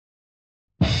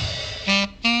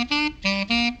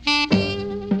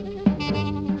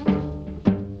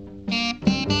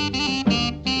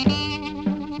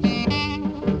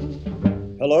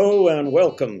and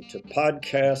welcome to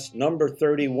podcast number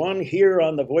 31 here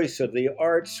on the Voice of the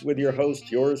Arts with your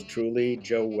host, yours truly,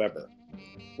 Joe Weber.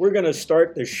 We're going to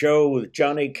start the show with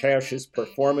Johnny Cash's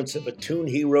performance of a tune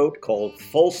he wrote called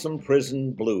Folsom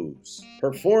Prison Blues,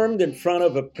 performed in front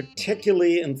of a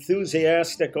particularly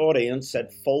enthusiastic audience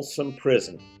at Folsom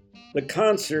Prison. The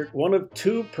concert, one of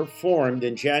two performed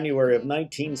in January of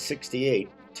 1968,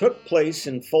 took place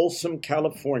in Folsom,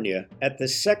 California, at the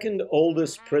second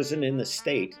oldest prison in the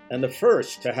state and the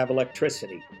first to have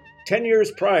electricity. 10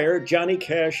 years prior, Johnny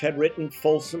Cash had written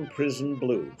Folsom Prison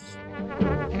Blues.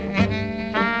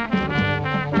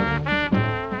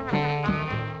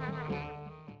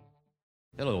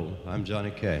 Hello, I'm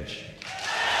Johnny Cash.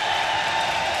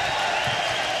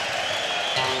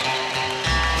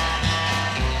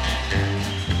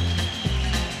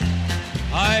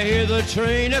 I hear the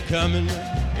train a-comin',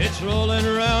 it's rolling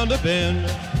around a bend,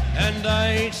 and I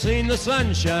ain't seen the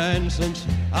sunshine since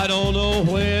I don't know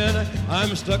when.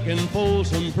 I'm stuck in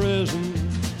Folsom Prison,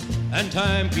 and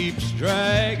time keeps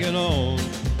dragging on.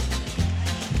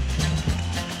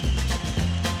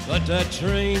 But that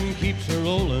train keeps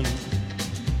a-rolling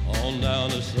on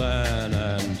down to San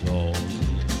Antone.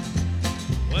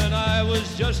 When I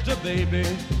was just a baby,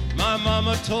 my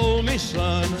mama told me,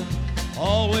 son,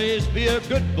 always be a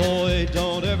good boy,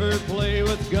 don't ever play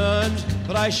with guns.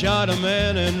 But I shot a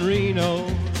man in Reno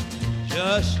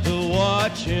just to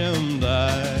watch him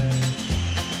die.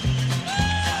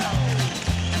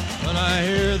 When I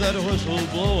hear that whistle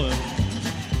blowing,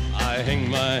 I hang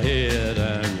my head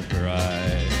and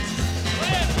cry.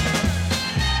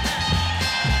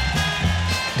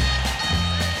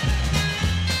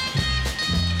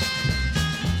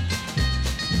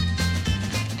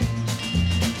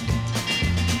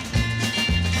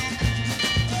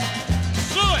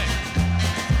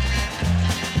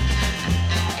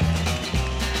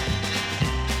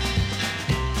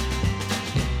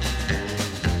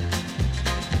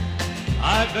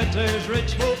 I bet there's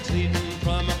rich folks eating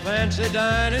from a fancy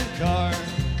dining car.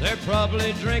 They're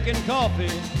probably drinking coffee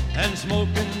and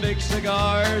smoking big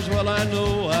cigars. Well, I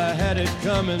know I had it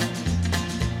coming.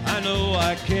 I know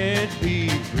I can't be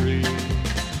free.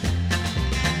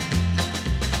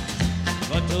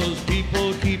 But those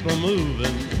people keep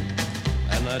a-moving,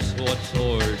 and that's what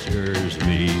tortures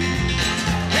me.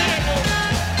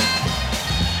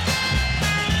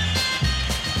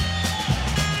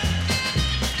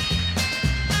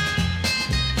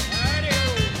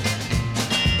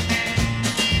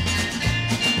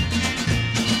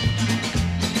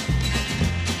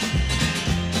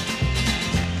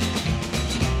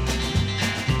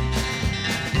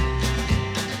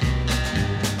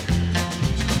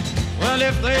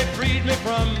 If they freed me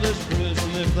from this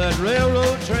prison, if that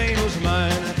railroad train was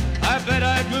mine, I bet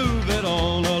I'd move it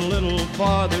on a little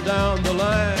farther down the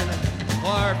line.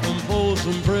 Far from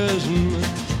Folsom Prison,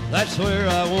 that's where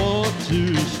I want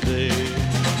to stay.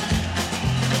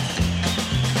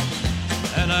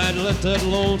 And I'd let that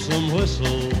lonesome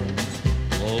whistle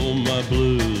blow my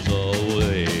blues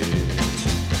away.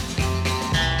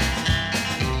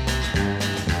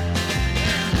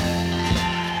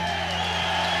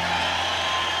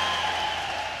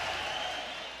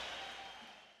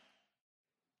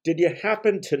 Did you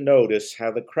happen to notice how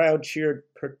the crowd cheered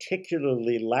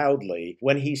particularly loudly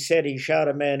when he said he shot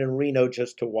a man in Reno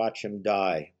just to watch him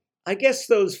die? I guess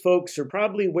those folks are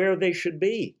probably where they should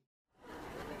be.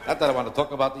 Not that I want to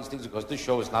talk about these things because this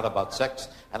show is not about sex,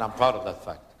 and I'm proud of that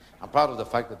fact. I'm proud of the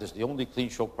fact that this is the only clean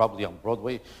show probably on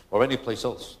Broadway or any place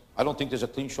else. I don't think there's a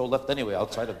clean show left anyway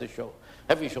outside of this show.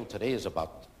 Every show today is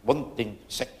about one thing,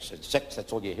 sex, and sex,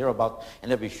 that's all you hear about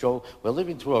in every show. We're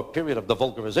living through a period of the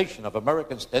vulgarization of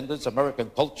American standards,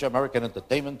 American culture, American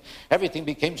entertainment. Everything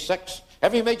became sex.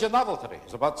 Every major novel today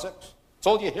is about sex. It's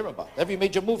all you hear about. Every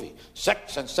major movie,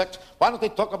 sex and sex. Why don't they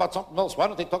talk about something else? Why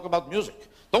don't they talk about music?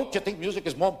 Don't you think music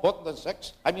is more important than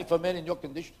sex? I mean, for men in your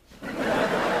condition.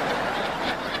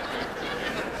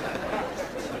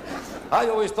 I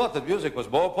always thought that music was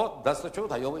more important. That's the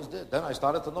truth. I always did. Then I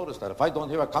started to notice that if I don't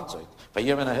hear a concert for a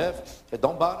year and a half, it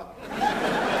don't bother me.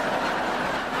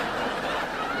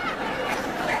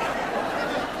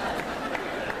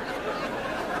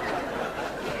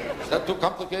 Is that too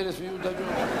complicated for you, Dudley?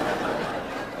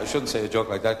 I shouldn't say a joke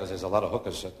like that because there's a lot of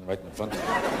hookers sitting right in front of me.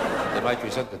 They might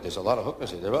resent that there's a lot of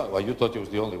hookers here. There are. Well, you thought you was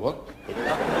the only one.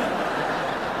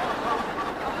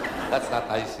 That's not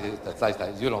nice. That's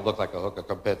nice. You don't look like a hooker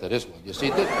compared to this one. You see,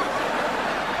 you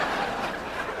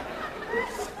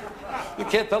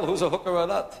can't tell who's a hooker or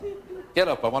not. Get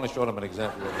up. I want to show them an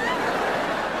example.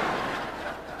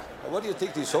 What do you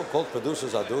think these so-called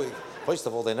producers are doing? First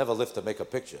of all, they never live to make a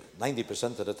picture.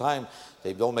 90% of the time,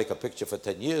 they don't make a picture for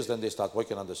 10 years, then they start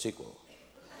working on the sequel.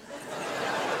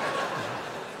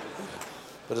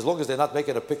 But as long as they're not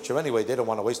making a picture anyway, they don't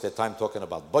want to waste their time talking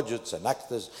about budgets and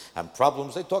actors and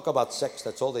problems. They talk about sex.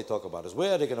 That's all they talk about, is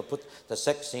where are they going to put the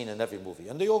sex scene in every movie.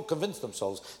 And they all convince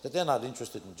themselves that they're not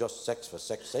interested in just sex for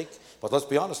sex's sake. But let's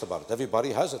be honest about it.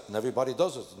 Everybody has it, and everybody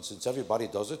does it. And since everybody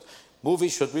does it,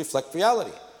 movies should reflect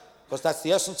reality, because that's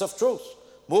the essence of truth.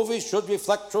 Movies should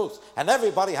reflect truth. And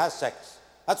everybody has sex.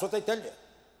 That's what they tell you.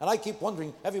 And I keep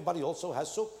wondering, everybody also has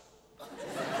soup.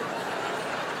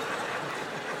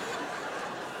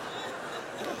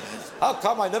 How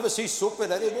come I never see soup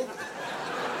in any movie?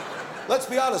 Let's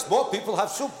be honest, more people have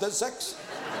soup than sex.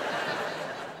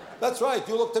 That's right,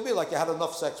 you look to me like you had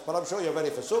enough sex, but I'm sure you're ready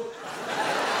for soup.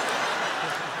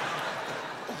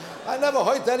 I never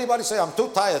heard anybody say, I'm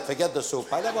too tired, forget the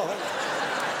soup. I never heard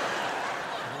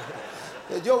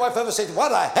it. Did your wife ever say,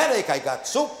 what a headache I got,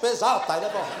 soup is out? I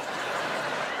never heard it.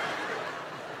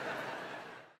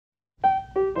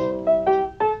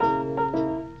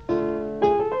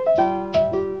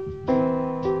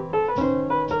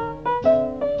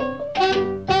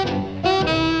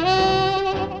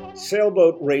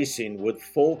 Sailboat racing with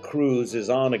full crews is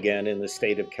on again in the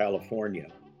state of California.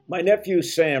 My nephew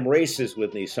Sam races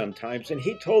with me sometimes, and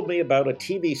he told me about a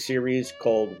TV series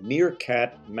called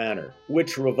Meerkat Manor,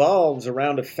 which revolves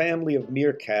around a family of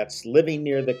meerkats living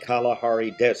near the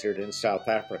Kalahari Desert in South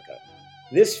Africa.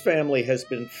 This family has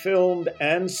been filmed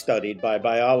and studied by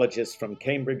biologists from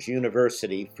Cambridge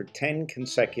University for 10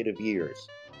 consecutive years.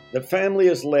 The family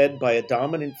is led by a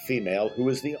dominant female who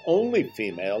is the only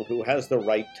female who has the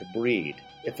right to breed.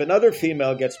 If another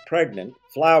female gets pregnant,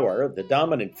 Flower, the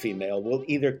dominant female, will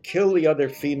either kill the other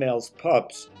female's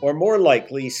pups or more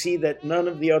likely see that none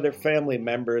of the other family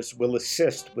members will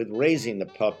assist with raising the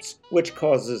pups, which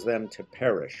causes them to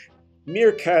perish.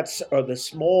 Meerkats are the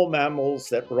small mammals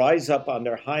that rise up on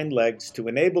their hind legs to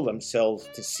enable themselves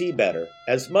to see better,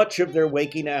 as much of their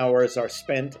waking hours are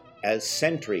spent as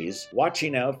sentries,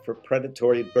 watching out for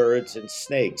predatory birds and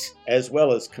snakes, as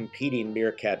well as competing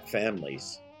meerkat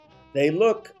families. They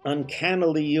look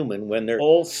uncannily human when they're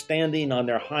all standing on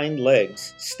their hind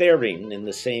legs, staring in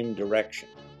the same direction.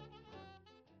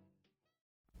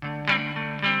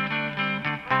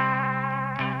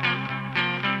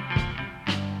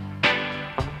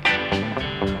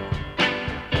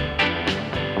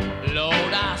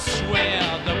 Lord, I swear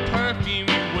the perfume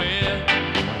you wear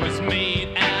was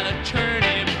made out of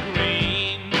turnip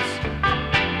greens.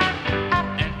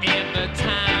 And every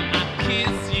time I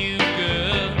kiss you,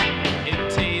 girl, it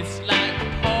tastes like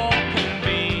pork and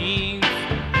beans.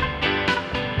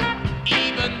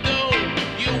 Even though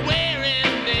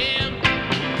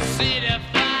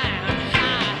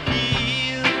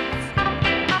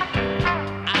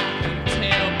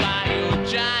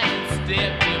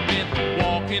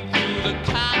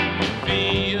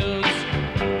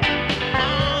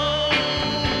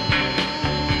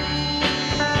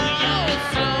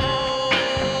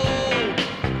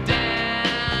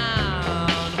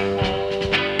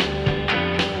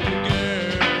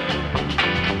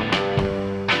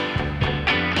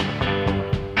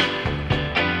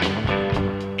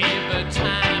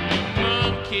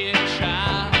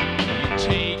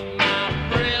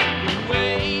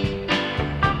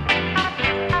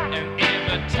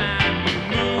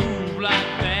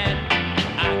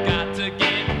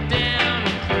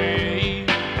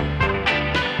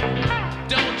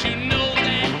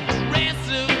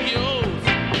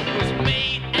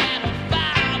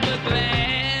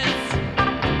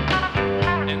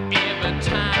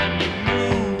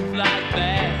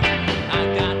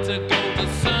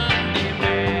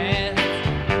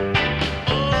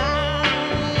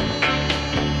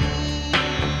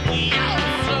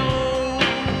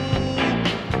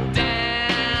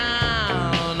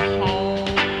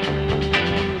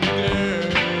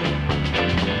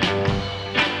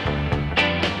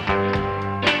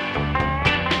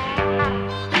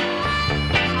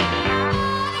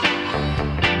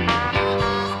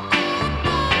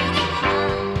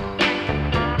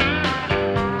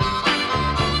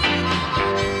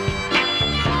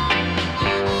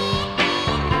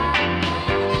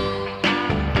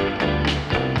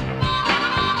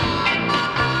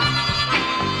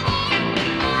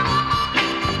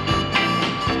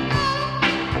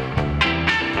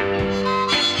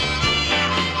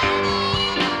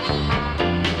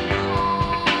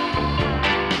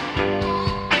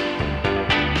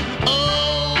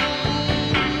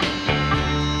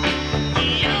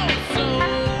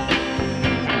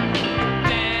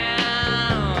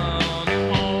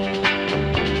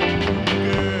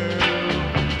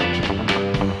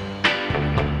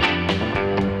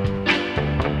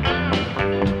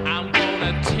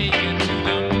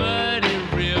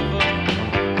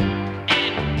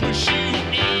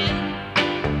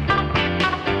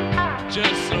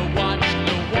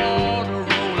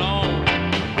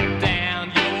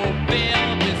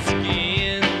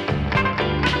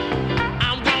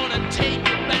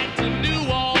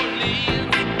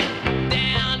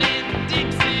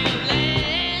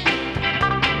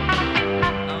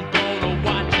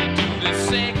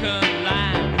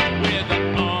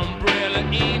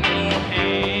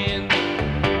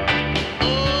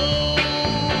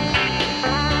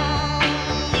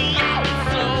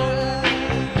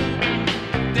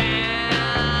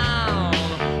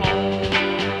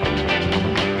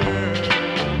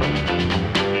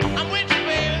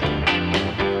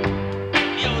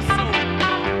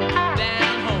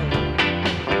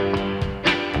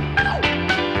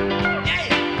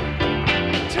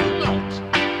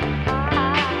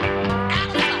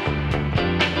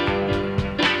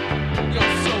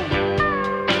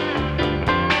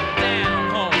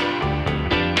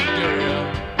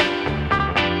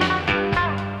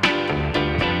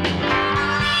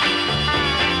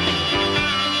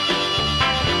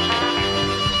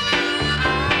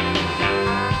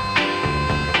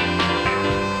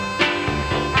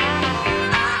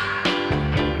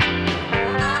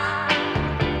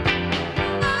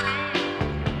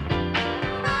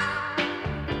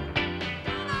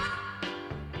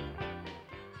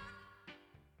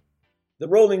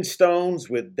Rolling Stones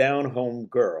with Down Home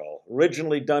Girl,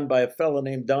 originally done by a fellow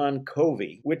named Don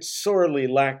Covey, which sorely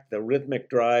lacked the rhythmic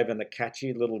drive and the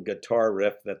catchy little guitar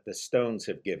riff that the Stones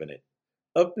have given it.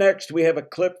 Up next, we have a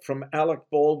clip from Alec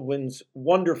Baldwin's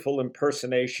wonderful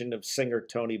impersonation of singer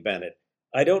Tony Bennett.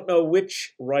 I don't know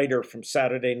which writer from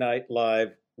Saturday Night Live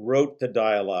wrote the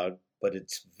dialogue, but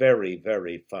it's very,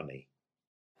 very funny.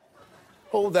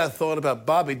 Hold that thought about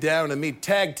Bobby Darin and me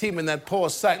tag teaming that poor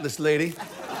sightless lady.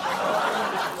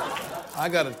 I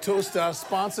got to toast our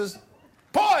sponsors,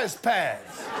 Poise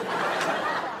Pads.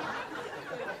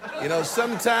 You know,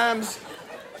 sometimes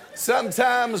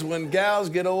when gals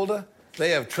get older, they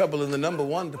have trouble in the number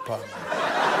one department.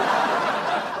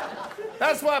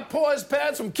 That's why Poise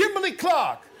Pads from Kimberly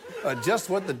Clark are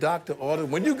just what the doctor ordered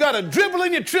when you got a dribble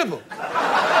in your tribble.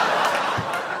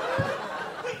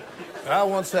 I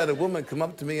once had a woman come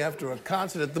up to me after a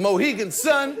concert at the Mohegan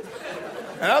Sun,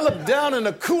 and I looked down and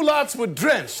the culottes were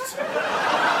drenched.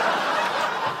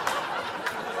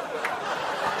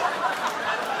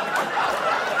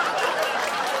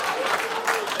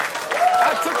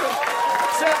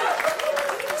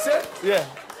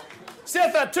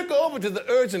 Seth, I took her over to the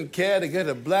urgent care to get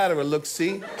her bladder a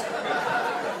look-see.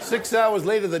 6 hours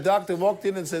later, the doctor walked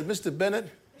in and said, "Mr. Bennett,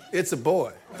 it's a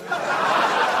boy."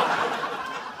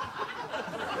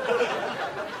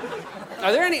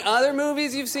 Are there any other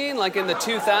movies you've seen, like in the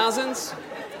 2000s?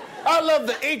 I love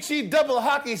the HE double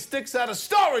hockey sticks out of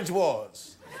Storage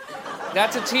Wars.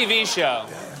 That's a TV show.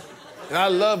 And I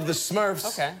love the Smurfs.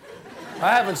 Okay.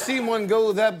 I haven't seen one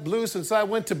go that blue since I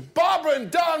went to Barbara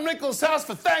and Don Wrinkle's house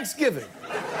for Thanksgiving.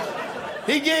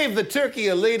 He gave the turkey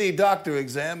a lady doctor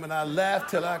exam, and I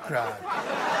laughed till I cried.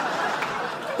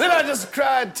 Then I just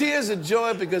cried tears of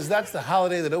joy because that's the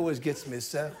holiday that always gets me,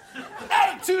 Seth.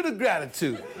 Attitude of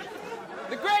gratitude.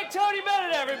 The great Tony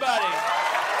Bennett, everybody.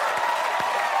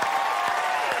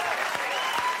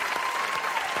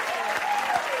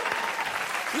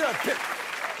 You're a pip.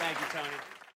 Thank you, Tony.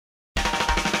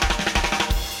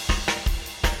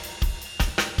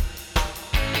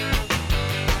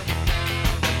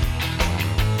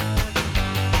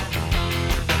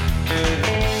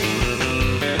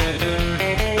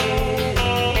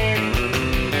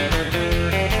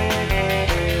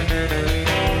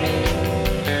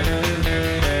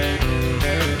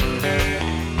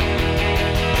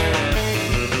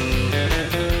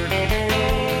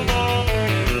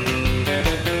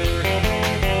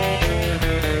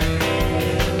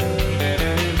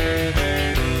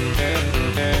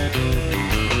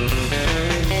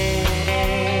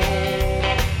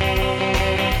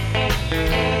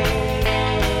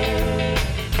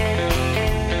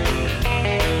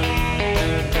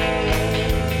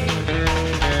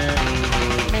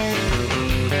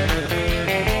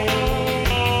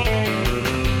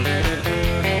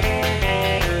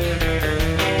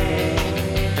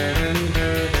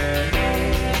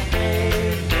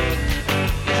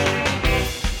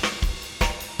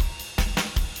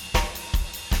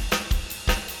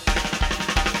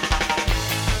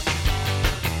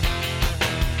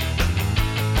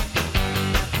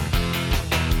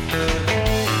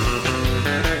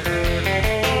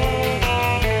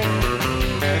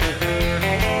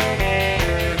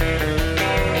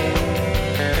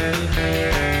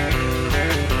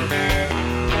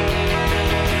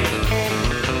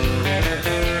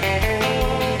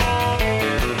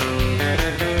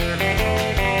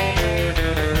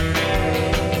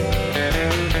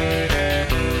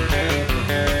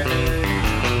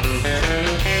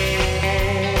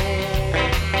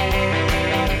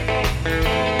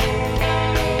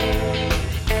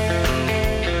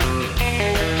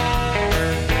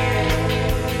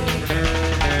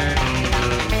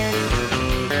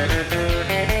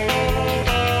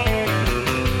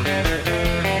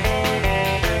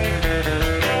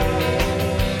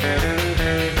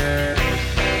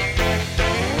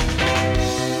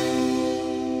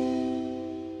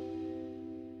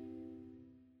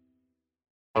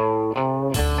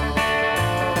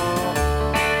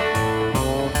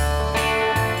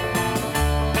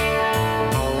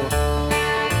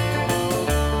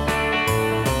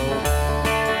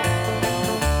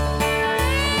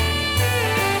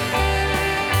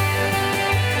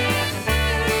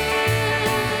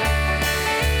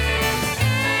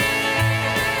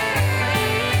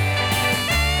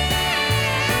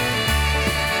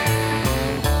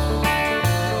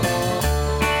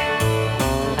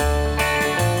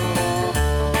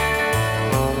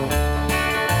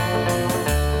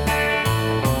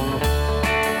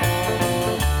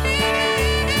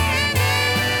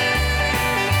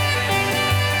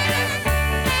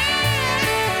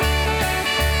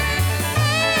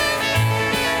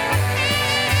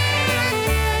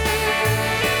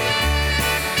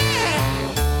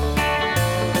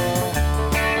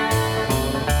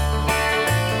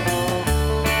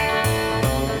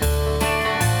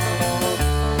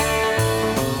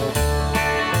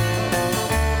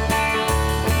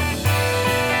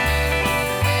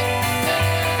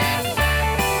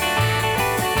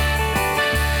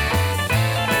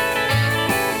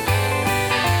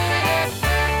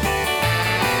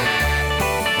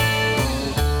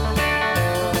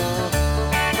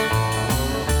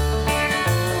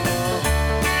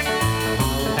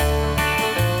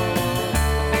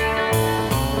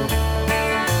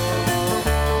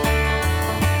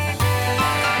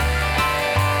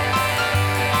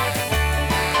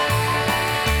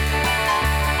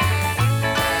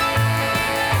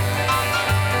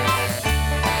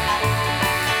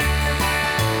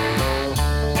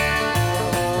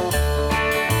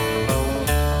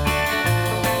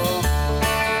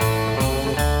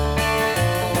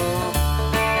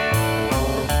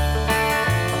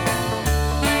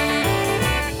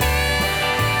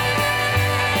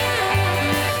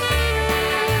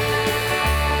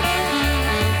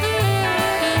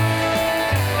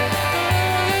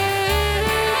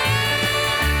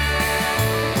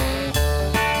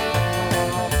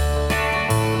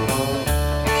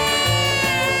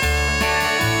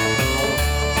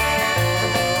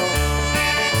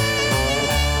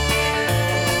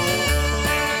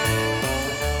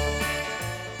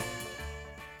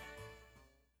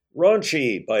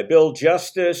 Raunchy by Bill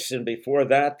Justice, and before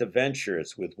that, The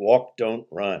Ventures with Walk, Don't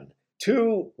Run.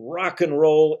 Two rock and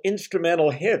roll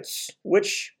instrumental hits,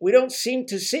 which we don't seem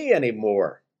to see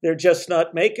anymore. They're just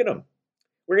not making them.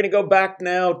 We're going to go back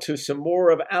now to some more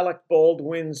of Alec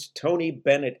Baldwin's Tony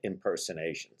Bennett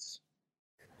impersonations.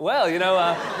 Well,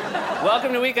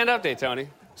 welcome to Weekend Update, Tony.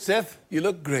 Seth, you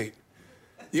look great.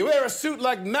 You wear a suit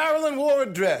like Marilyn wore a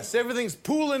dress. Everything's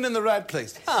pooling in the right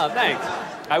places. Oh, thanks.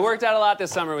 I worked out a lot this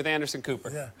summer with Anderson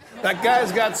Cooper. Yeah. That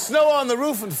guy's got snow on the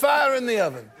roof and fire in the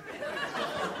oven.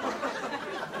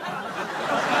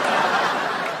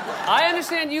 I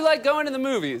understand you like going to the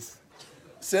movies.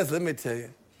 Seth, let me tell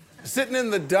you. Sitting in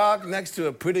the dark next to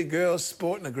a pretty girl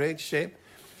sporting a great shape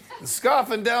and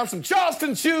scarfing down some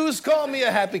Charleston shoes, call me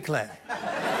a happy clam.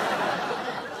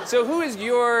 So who is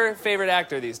your favorite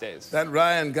actor these days? That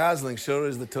Ryan Gosling sure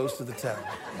is the toast of the town.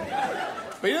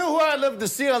 But you know who I'd love to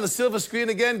see on the silver screen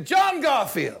again? John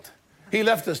Garfield. He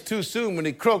left us too soon when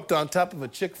he croaked on top of a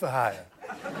chick for hire.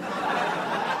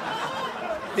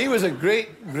 He was a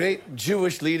great, great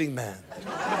Jewish leading man.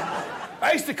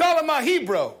 I used to call him my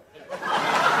Hebrew.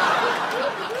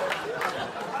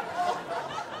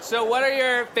 So what are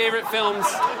your favorite films?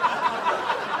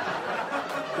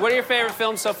 What are your favorite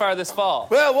films so far this fall?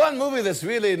 Well, one movie that's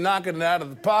really knocking it out of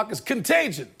the park is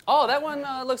Contagion. Oh, that one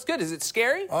looks good. Is it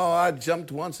scary? Oh, I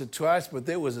jumped once or twice, but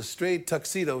there was a stray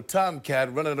tuxedo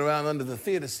tomcat running around under the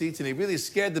theater seats, and he really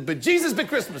scared the bejesus be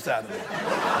Christmas out of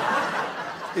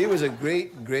me. He was a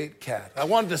great, great cat. I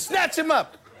wanted to snatch him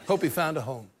up. Hope he found a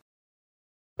home.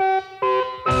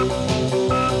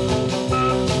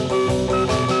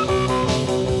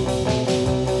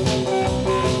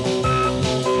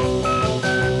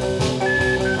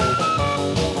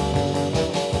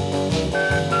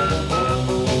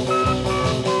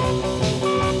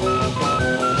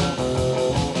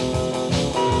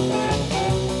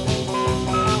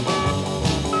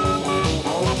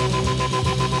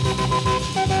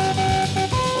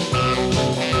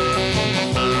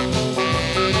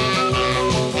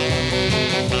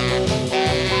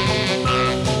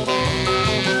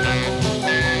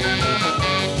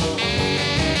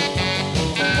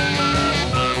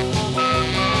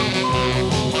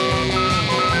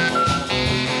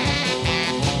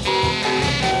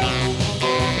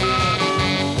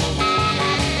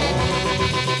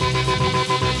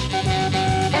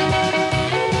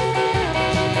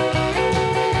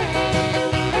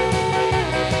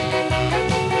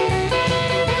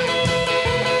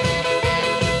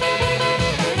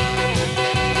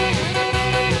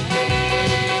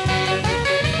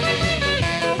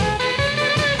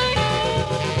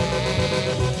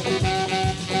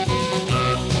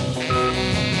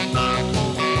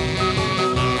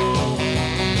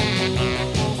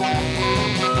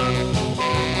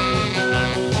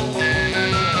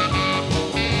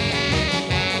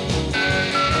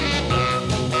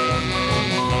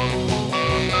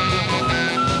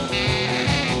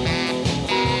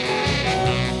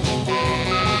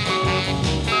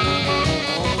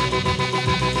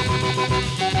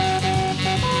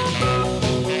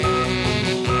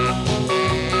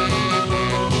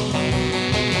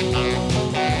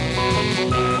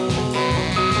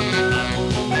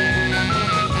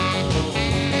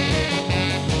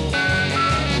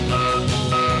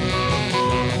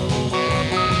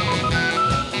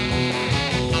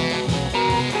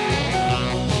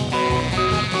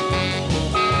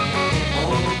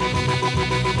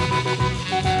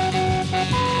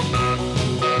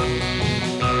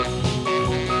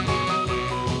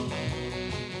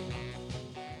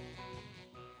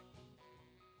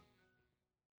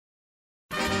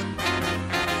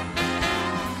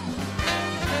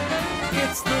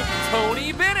 It's the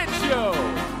Tony Bennett Show.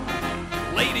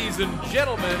 Ladies and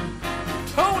gentlemen,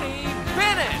 Tony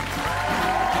Bennett.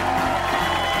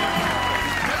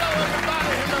 Hello,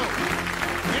 everybody, hello.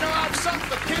 You know, I've sung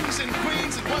for kings and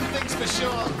queens, and one thing's for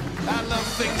sure, I love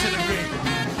things that are great.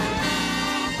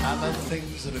 I love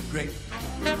things that are great.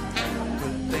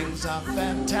 Good things are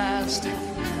fantastic.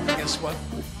 Guess what?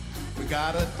 We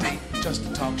got a date, just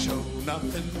a talk show,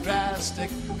 nothing drastic.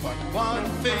 But one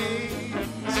thing's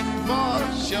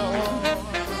for sure,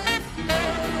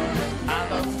 I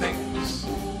love things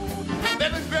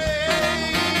that are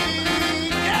great.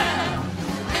 Yeah!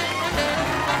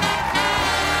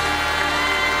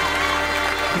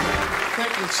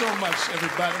 Thank you so much,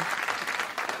 everybody.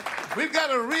 We've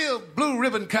got a real blue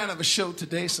ribbon kind of a show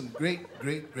today. Some great,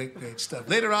 great, great, great stuff.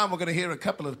 Later on, we're going to hear a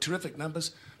couple of terrific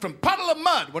numbers from Puddle of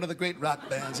Mud, one of the great rock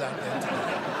bands out there today.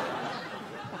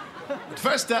 But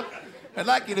first up, I'd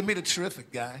like you to meet a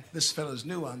terrific guy. This fellow's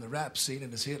new on the rap scene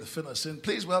and is here to fill us in.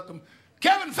 Please welcome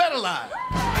Kevin Federline.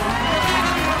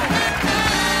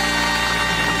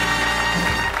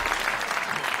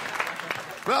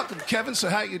 Welcome, Kevin. So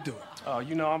how you doing? Oh,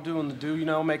 I'm doing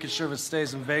the making sure it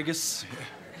stays in Vegas.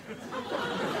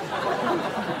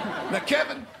 Now,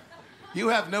 Kevin, you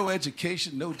have no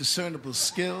education, no discernible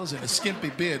skills, and a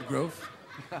skimpy beard growth.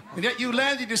 And yet you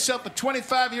landed yourself a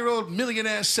 25-year-old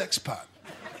millionaire sex pot.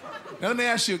 Now, let me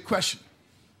ask you a question.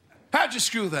 How'd you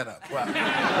screw that up? Wow.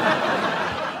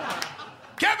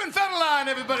 Kevin Federline,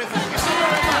 everybody. Thank you so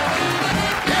very much.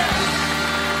 Yeah.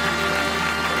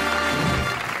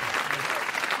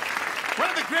 One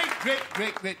of the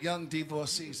great young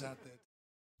divorcees out there.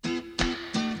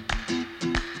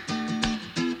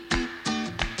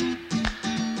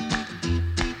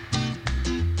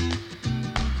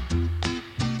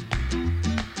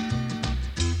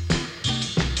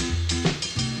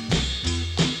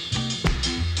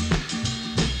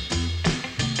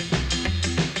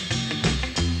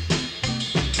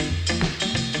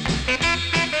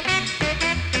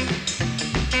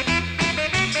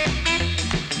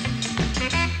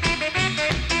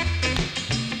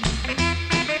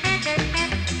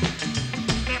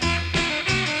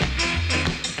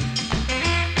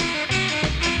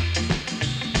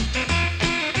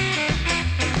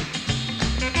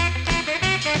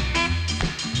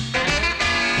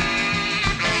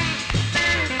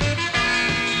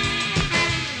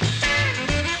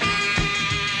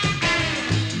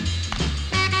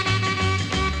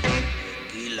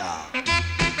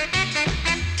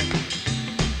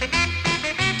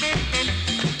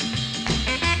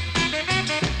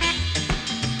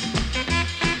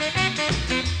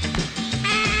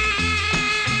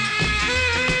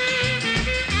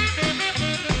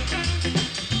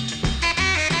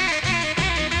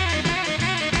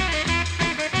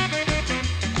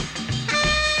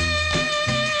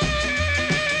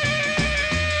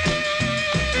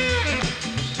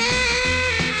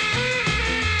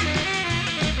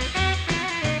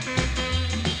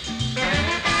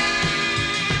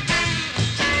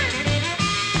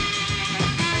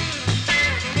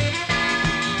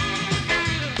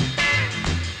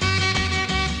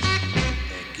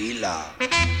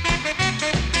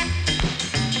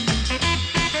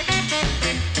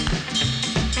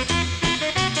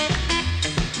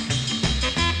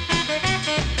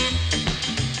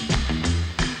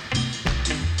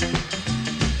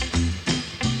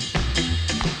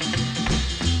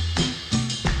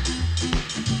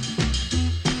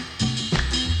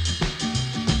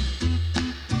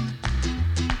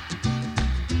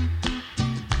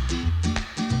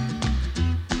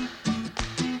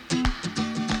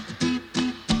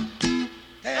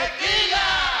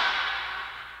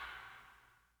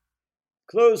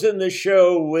 Closing the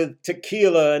show with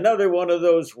Tequila, another one of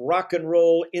those rock and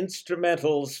roll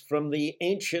instrumentals from the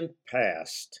ancient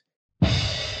past.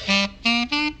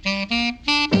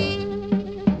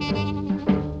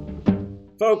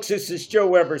 Folks, this is Joe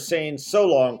Weber saying so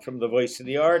long from the Voice of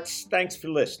the Arts. Thanks for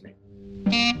listening.